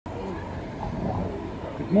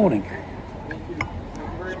Morning.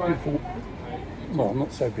 It's beautiful. Well,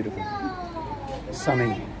 not so beautiful.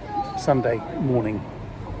 Sunny Sunday morning.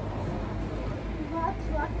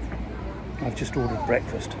 I've just ordered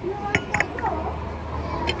breakfast.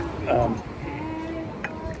 I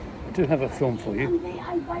do have a film for you.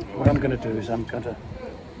 What I'm going to do is I'm going to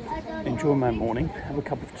enjoy my morning, have a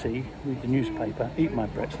cup of tea, read the newspaper, eat my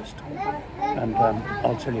breakfast, and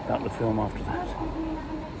I'll tell you about the film after that.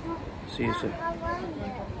 See you soon.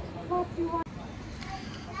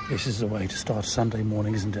 This is the way to start a Sunday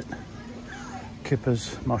morning, isn't it?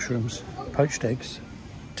 Kippers, mushrooms, poached eggs,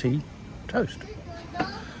 tea, toast.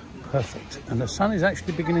 Perfect. And the sun is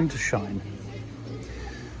actually beginning to shine.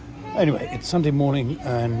 Anyway, it's Sunday morning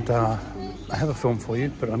and I have a film for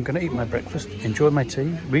you, but I'm going to eat my breakfast, enjoy my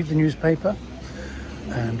tea, read the newspaper,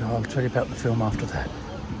 and I'll tell you about the film after that.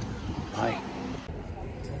 Bye.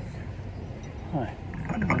 Hi.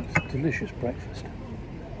 It's a delicious breakfast.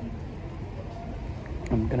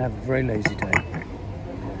 I'm going to have a very lazy day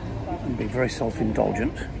and be very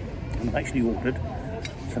self-indulgent, and I've actually ordered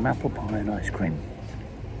some apple pie and ice cream.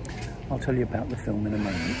 I'll tell you about the film in a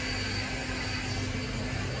moment.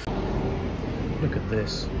 Look at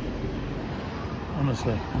this.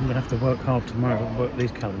 Honestly, I'm going to have to work hard tomorrow and work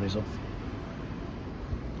these calories off.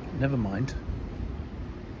 Never mind.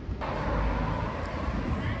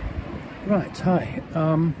 Right, hi.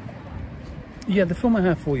 Yeah, the film I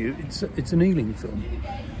have for you, it's an Ealing film.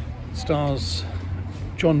 It stars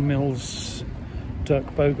John Mills, Dirk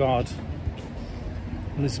Bogarde,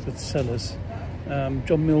 Elizabeth Sellers.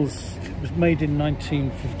 John Mills, it was made in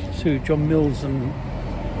 1952. John Mills and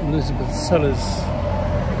Elizabeth Sellers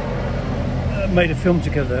made a film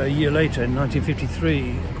together a year later in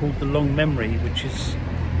 1953 called The Long Memory, which is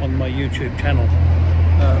on my YouTube channel.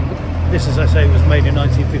 This, as I say, was made in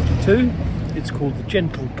 1952. It's called The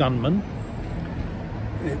Gentle Gunman.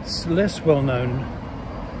 It's less well known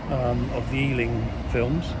of the Ealing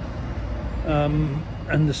films,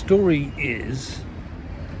 and the story is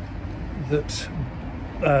that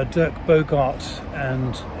Dirk Bogarde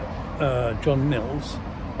and John Mills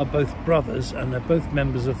are both brothers, and they're both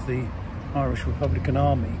members of the Irish Republican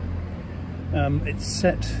Army. It's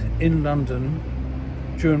set in London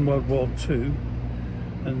during World War II,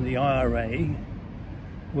 and the IRA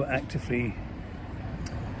were actively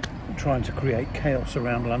trying to create chaos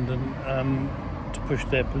around London to push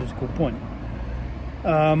their political point.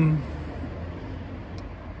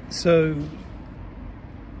 So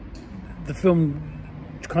the film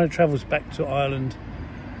kind of travels back to Ireland,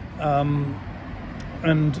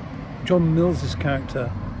 and John Mills's character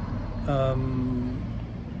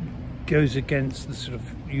goes against the sort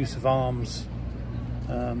of use of arms,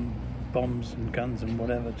 bombs and guns and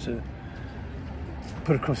whatever, to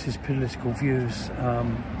put across his political views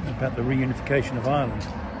about the reunification of Ireland.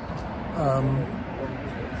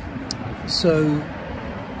 So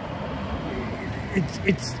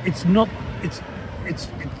it's not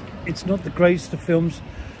the greatest of films,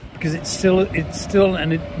 because it's still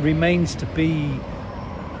and it remains to be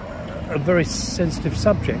a very sensitive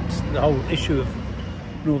subject, the whole issue of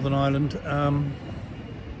Northern Ireland.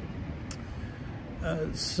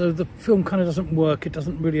 So the film kind of doesn't work. It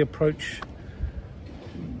doesn't really approach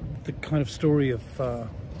the kind of story of the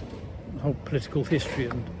whole political history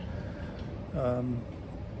and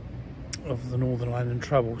of the Northern Ireland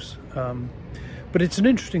Troubles. But it's an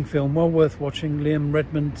interesting film, well worth watching. Liam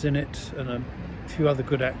Redmond's in it, and a few other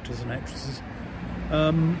good actors and actresses.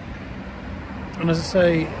 And as I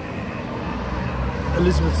say,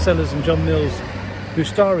 Elizabeth Sellers and John Mills, who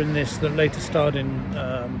star in this, that later starred in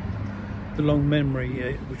The Long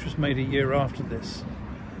Memory, which was made a year after this.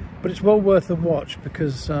 But it's well worth a watch,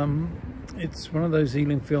 because it's one of those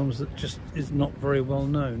Ealing films that just is not very well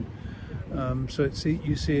known. So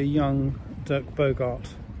you see a young Dirk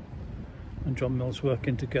Bogarde and John Mills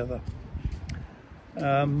working together.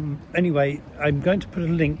 Anyway, I'm going to put a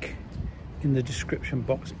link in the description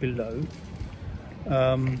box below.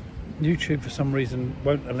 YouTube for some reason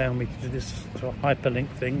won't allow me to do this sort of hyperlink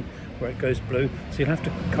thing where it goes blue, so you'll have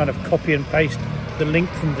to kind of copy and paste the link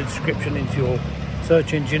from the description into your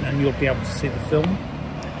search engine and you'll be able to see the film.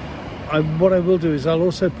 What I will do is I'll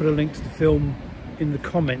also put a link to the film in the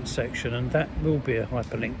comment section, and that will be a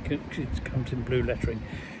hyperlink. It comes in blue lettering.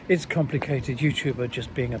 It's complicated. YouTube are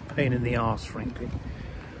just being a pain in the arse, frankly.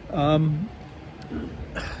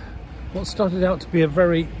 What started out to be a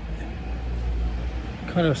very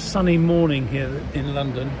kind of sunny morning here in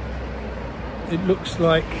London, it looks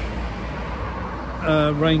like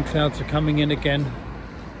rain clouds are coming in again.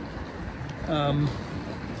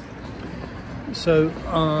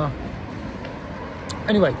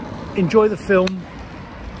 Anyway, enjoy the film.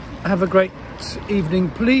 have a great evening.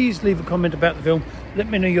 Please leave a comment about the film. Let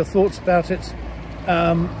me know your thoughts about it.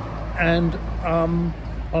 And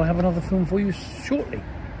I'll have another film for you shortly.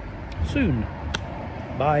 Soon.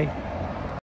 Bye.